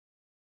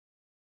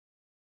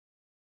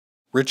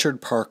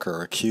Richard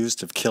Parker,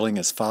 accused of killing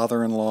his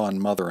father-in-law and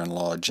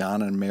mother-in-law,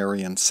 John and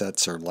Marion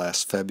Setzer,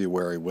 last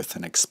February with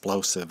an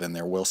explosive in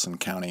their Wilson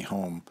County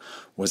home,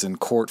 was in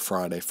court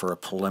Friday for a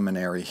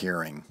preliminary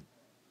hearing.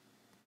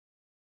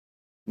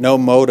 No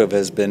motive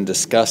has been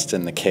discussed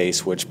in the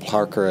case, which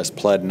Parker has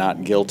pled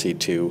not guilty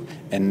to,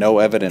 and no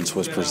evidence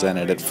was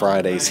presented at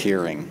Friday's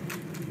hearing.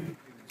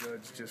 The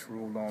judge just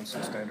ruled on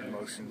some standard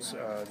motions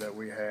that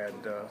we had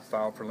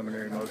filed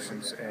preliminary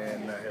motions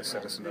and has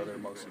set us another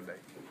motion date.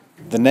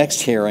 The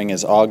next hearing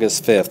is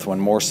August 5th, when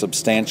more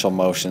substantial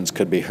motions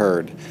could be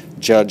heard.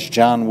 Judge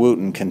John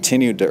Wooten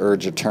continued to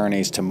urge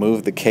attorneys to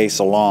move the case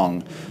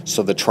along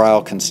so the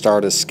trial can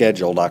start as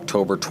scheduled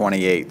October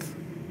 28th.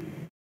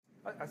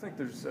 I think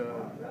there's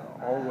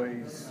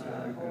always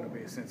going to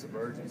be a sense of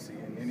urgency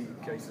in any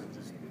case of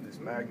this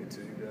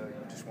magnitude. You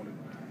just want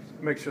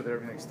to make sure that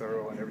everything's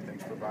thorough and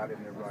everything's provided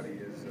and everybody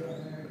is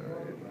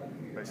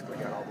basically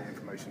got all the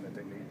information that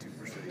they need to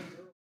proceed.